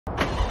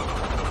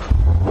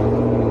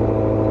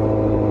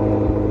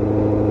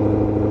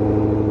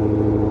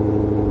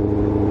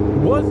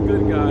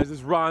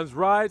Ron's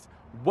Rides.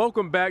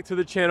 Welcome back to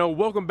the channel.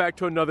 Welcome back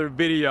to another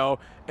video.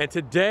 And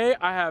today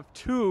I have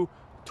two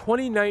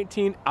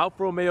 2019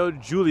 Alfa Romeo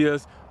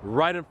Giulias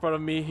right in front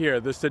of me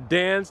here. The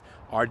sedans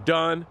are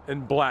done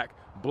in black.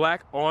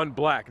 Black on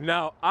black.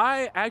 Now,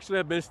 I actually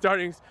have been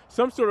starting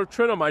some sort of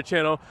trend on my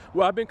channel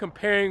where I've been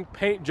comparing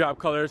paint job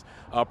colors,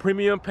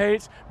 premium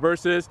paints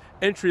versus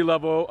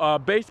entry-level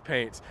base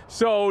paints.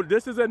 So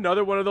this is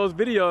another one of those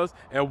videos,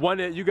 and one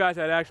that you guys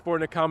had asked for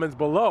in the comments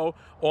below,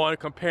 on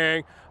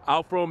comparing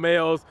Alfa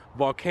Romeo's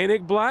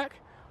volcanic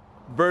black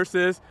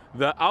versus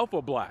the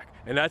Alfa black.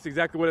 And that's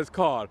exactly what it's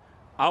called.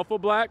 Alfa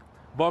black,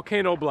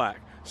 volcano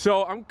black.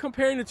 So I'm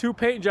comparing the two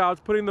paint jobs,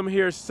 putting them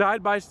here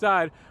side by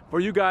side for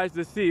you guys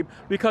to see,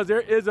 because there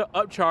is an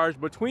upcharge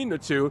between the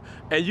two,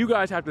 and you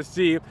guys have to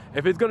see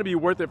if it's going to be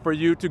worth it for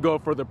you to go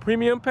for the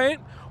premium paint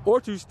or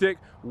to stick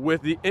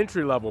with the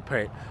entry-level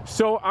paint.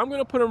 So I'm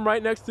going to put them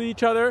right next to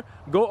each other,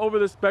 go over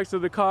the specs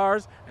of the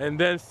cars, and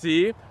then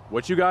see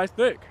what you guys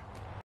think.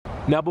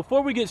 Now,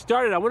 before we get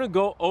started, I want to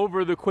go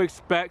over the quick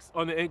specs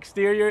on the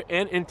exterior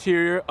and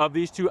interior of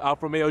these two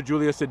Alfa Romeo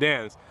Giulia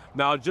sedans.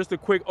 Now, just a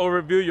quick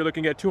overview, you're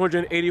looking at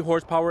 280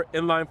 horsepower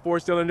inline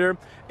 4-cylinder,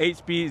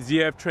 8-speed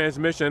ZF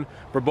transmission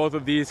for both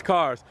of these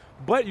cars.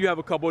 But you have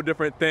a couple of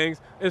different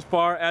things as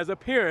far as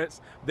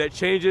appearance that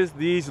changes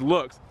these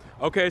looks.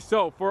 Okay,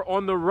 so for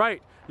on the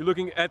right, you're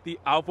looking at the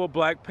Alfa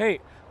black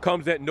paint.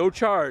 Comes at no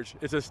charge.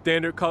 It's a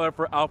standard color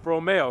for Alfa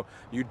Romeo.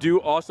 You do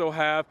also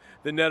have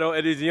the Netto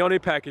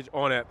Edizione package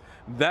on it.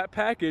 That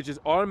package is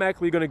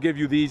automatically going to give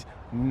you these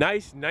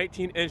nice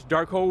 19-inch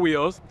dark hole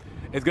wheels.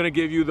 It's going to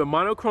give you the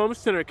monochrome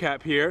center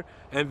cap here,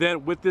 and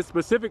then with this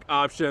specific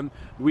option,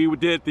 we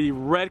did the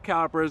red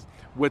calipers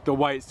with the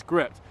white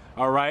script.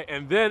 All right,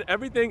 and then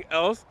everything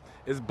else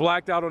is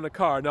blacked out on the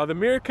car. Now, the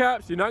mirror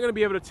caps, you're not going to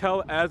be able to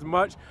tell as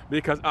much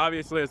because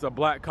obviously it's a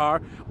black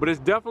car, but it's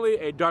definitely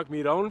a dark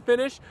midone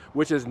finish,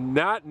 which is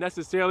not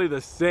necessarily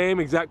the same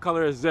exact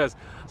color as this.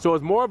 So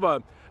it's more of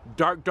a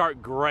dark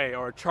gray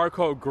or a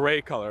charcoal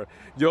gray color.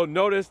 You'll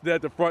notice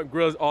that the front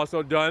grille is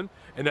also done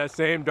in that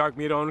same dark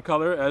midone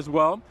color as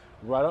well,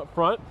 right up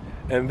front.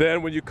 And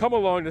then when you come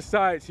along the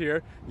sides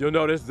here, you'll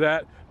notice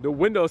that the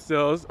window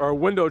sills or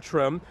window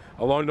trim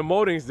along the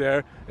moldings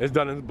there is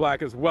done in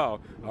black as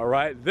well. All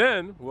right,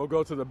 then we'll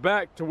go to the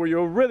back to where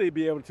you'll really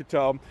be able to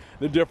tell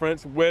the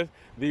difference with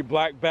the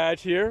black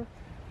badge here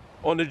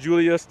on the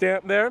Giulia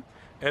stamp there,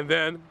 and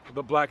then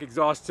the black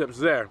exhaust tips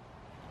there.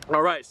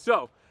 All right,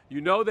 so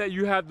you know that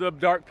you have the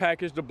dark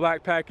package, the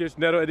black package,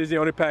 Netto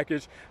Edizione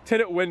package,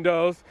 tinted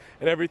windows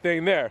and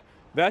everything there.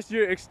 That's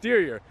your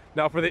exterior.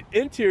 Now for the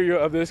interior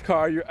of this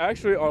car, you're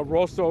actually on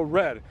Rosso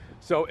red.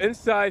 So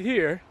inside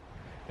here,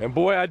 and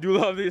boy, I do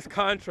love these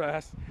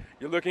contrasts,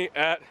 you're looking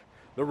at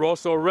the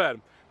Rosso red.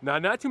 Now,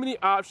 not too many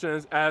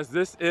options, as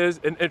this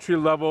is an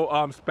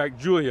entry-level spec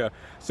Giulia.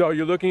 So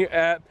you're looking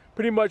at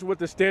pretty much what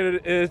the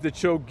standard is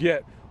that you'll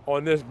get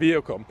on this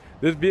vehicle.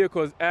 This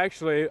vehicle is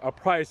actually a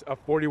price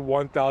of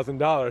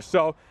 $41,000.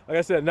 So, like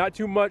I said, not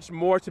too much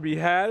more to be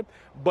had,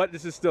 but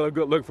this is still a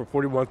good look for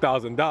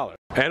 $41,000.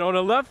 And on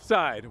the left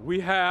side, we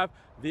have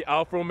the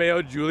Alfa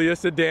Romeo Giulia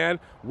sedan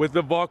with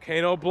the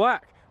Vulcano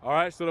black. All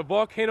right, so the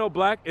Vulcano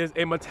black is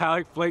a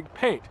metallic flake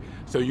paint.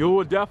 So you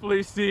will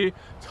definitely see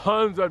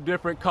tons of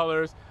different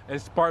colors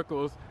and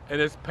sparkles in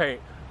this paint.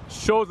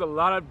 Shows a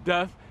lot of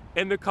depth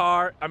in the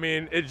car. I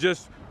mean, it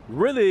just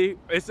really,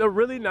 it's a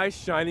really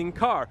nice shining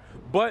car.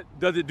 But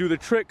does it do the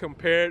trick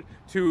compared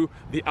to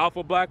the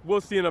Alfa black?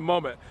 We'll see in a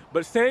moment.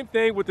 But same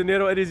thing with the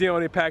Netto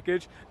Edizione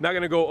package. Not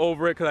gonna go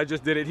over it because I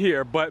just did it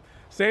here, but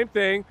same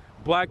thing.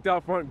 Blacked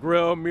out front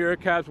grille, mirror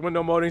caps,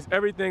 window moldings,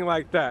 everything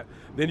like that.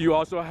 Then you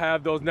also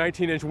have those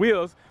 19-inch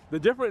wheels. The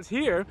difference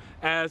here,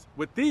 as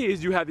with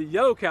these, you have the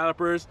yellow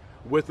calipers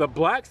with the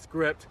black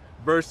script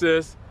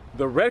versus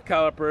the red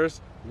calipers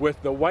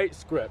with the white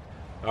script.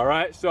 All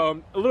right,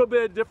 so a little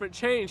bit of different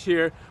change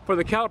here for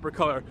the caliper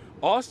color.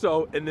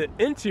 Also, in the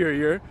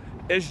interior,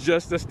 it's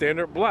just the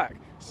standard black.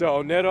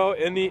 So Netto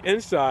in the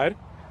inside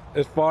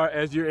as far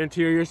as your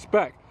interior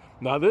spec.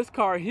 Now this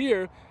car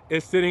here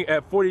is sitting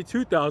at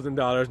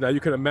 $42,000. Now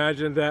you can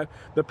imagine that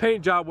the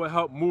paint job will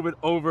help move it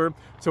over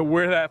to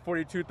where that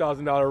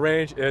 $42,000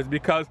 range is,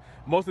 because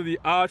most of the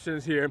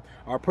options here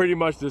are pretty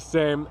much the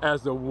same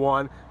as the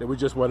one that we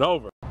just went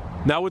over.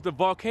 Now with the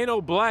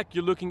Vulcano black,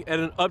 you're looking at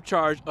an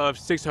upcharge of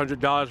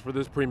 $600 for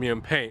this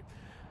premium paint.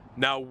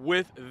 Now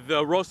with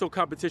the Rosso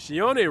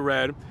Competizione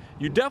red,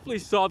 you definitely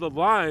saw the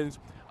lines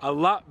a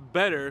lot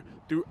better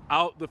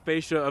throughout the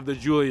fascia of the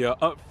Giulia.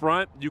 Up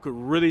front, you could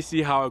really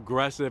see how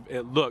aggressive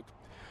it looked.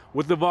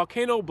 With the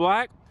Vulcano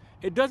black,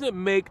 it doesn't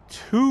make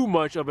too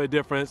much of a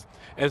difference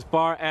as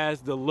far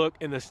as the look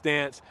and the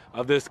stance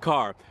of this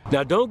car.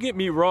 Now don't get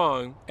me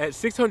wrong, at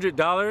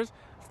 $600,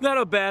 it's not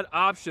a bad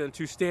option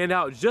to stand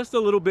out just a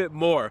little bit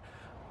more.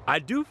 I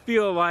do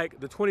feel like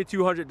the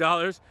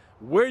 $2,200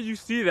 where you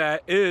see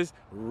that is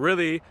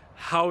really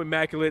how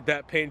immaculate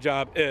that paint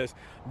job is.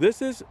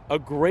 This is a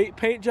great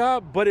paint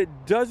job, but it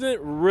doesn't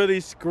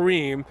really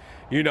scream,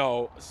 you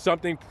know,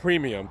 something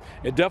premium.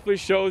 It definitely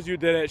shows you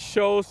that it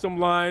shows some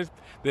lines,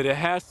 that it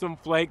has some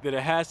flake, that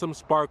it has some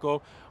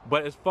sparkle,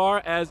 but as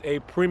far as a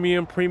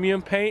premium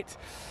paint,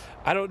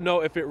 I don't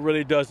know if it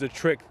really does the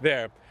trick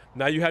there.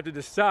 Now you have to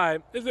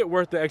decide, is it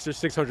worth the extra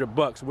 600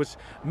 bucks, which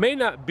may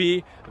not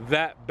be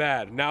that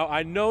bad. Now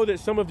I know that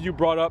some of you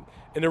brought up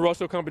in the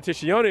Rosso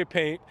Competizione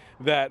paint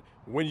that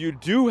when you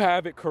do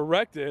have it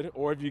corrected,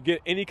 or if you get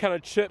any kind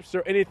of chips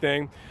or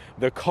anything,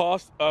 the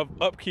cost of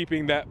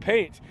upkeeping that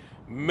paint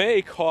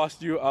may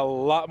cost you a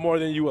lot more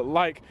than you would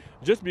like,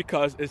 just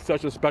because it's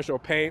such a special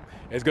paint.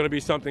 It's going to be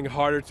something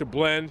harder to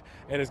blend,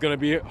 and it's going to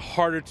be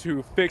harder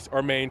to fix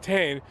or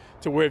maintain,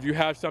 to where if you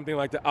have something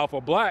like the Alfa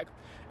Black,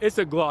 it's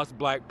a gloss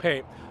black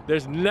paint.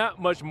 There's not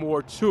much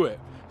more to it.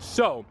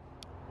 So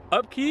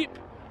upkeep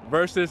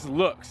versus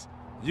looks,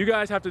 you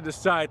guys have to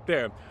decide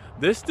there.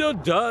 This still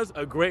does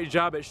a great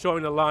job at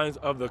showing the lines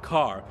of the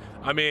car.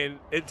 I mean,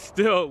 it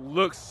still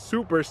looks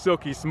super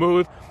silky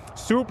smooth,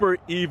 super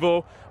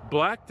evil,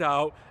 blacked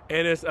out,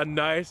 and it's a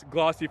nice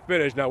glossy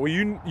finish. Now,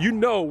 when you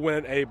know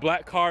when a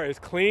black car is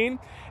clean,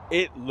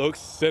 it looks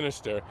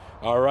sinister.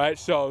 All right,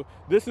 so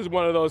this is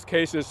one of those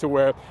cases to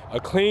where a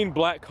clean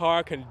black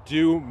car can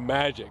do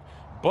magic.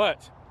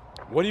 But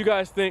what do you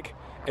guys think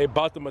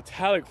about the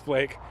metallic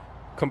flake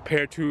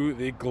compared to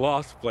the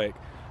gloss flake?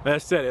 As I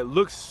said, it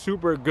looks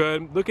super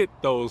good. Look at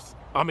those,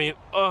 I mean,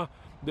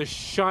 the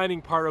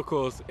shining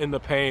particles in the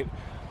paint,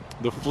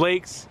 the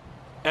flakes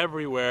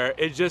everywhere.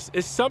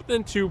 It's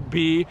something to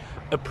be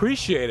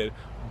appreciated.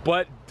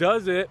 But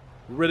does it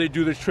really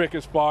do the trick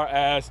as far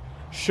as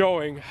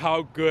showing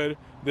how good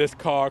this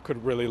car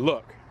could really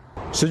look?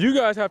 So you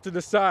guys have to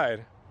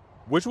decide,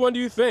 which one do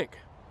you think?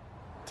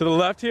 To the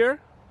left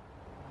here,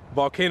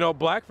 Vulcano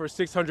Black for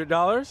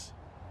 $600.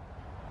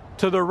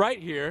 To the right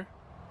here,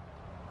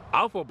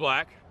 Alfa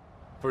Black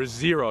for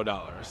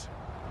 $0.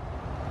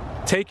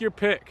 Take your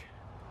pick.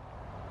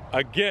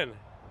 Again,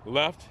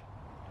 left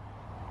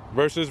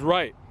versus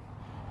right.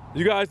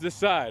 You guys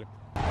decide.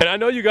 And I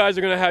know you guys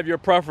are gonna have your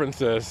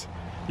preferences.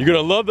 You're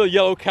gonna love the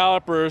yellow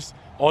calipers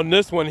on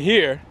this one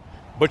here,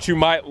 but you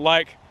might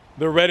like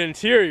the red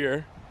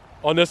interior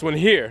on this one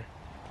here.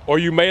 Or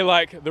you may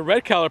like the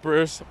red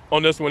calipers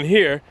on this one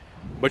here,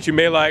 but you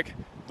may like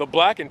the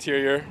black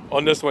interior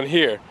on this one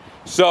here.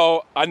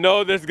 So I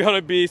know there's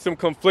gonna be some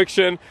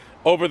confliction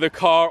over the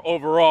car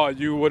overall.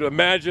 You would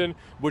imagine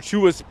what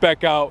you would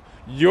spec out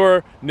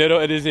your Netto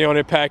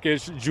Edizione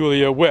package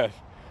Giulia with.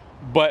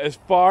 But as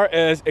far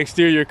as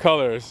exterior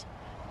colors,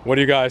 what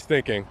are you guys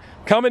thinking?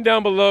 Comment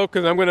down below,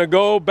 because I'm gonna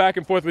go back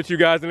and forth with you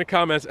guys in the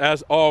comments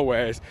as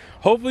always.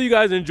 Hopefully you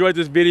guys enjoyed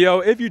this video.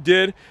 If you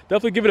did,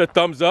 definitely give it a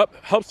thumbs up.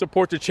 Help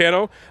support the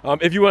channel.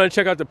 If you want to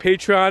check out the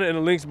Patreon and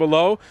the links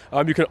below,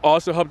 you can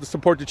also help to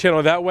support the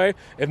channel that way.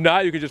 If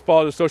not, you can just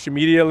follow the social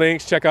media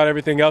links, check out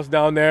everything else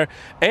down there,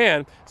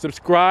 and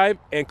subscribe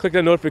and click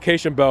the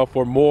notification bell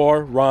for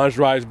more Ron's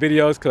Rides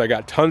videos, because I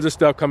got tons of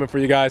stuff coming for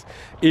you guys,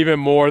 even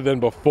more than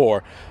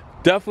before.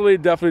 Definitely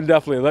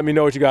let me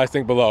know what you guys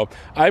think below.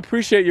 I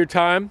appreciate your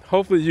time.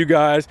 Hopefully you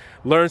guys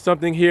learned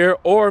something here,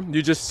 or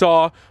you just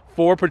saw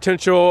for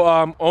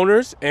potential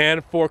owners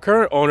and for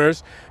current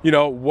owners, you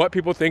know, what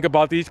people think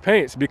about these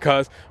paints.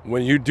 Because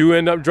when you do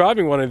end up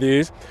driving one of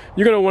these,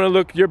 you're gonna wanna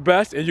look your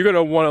best, and you're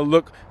gonna wanna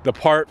look the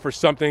part for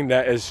something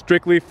that is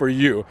strictly for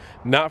you,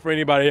 not for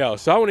anybody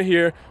else. So I wanna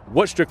hear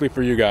what's strictly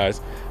for you guys.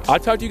 I'll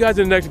talk to you guys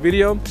in the next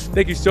video.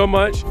 Thank you so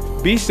much.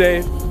 Be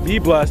safe, be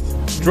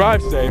blessed,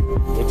 drive safe.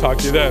 We'll talk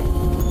to you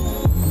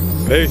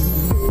then. Peace.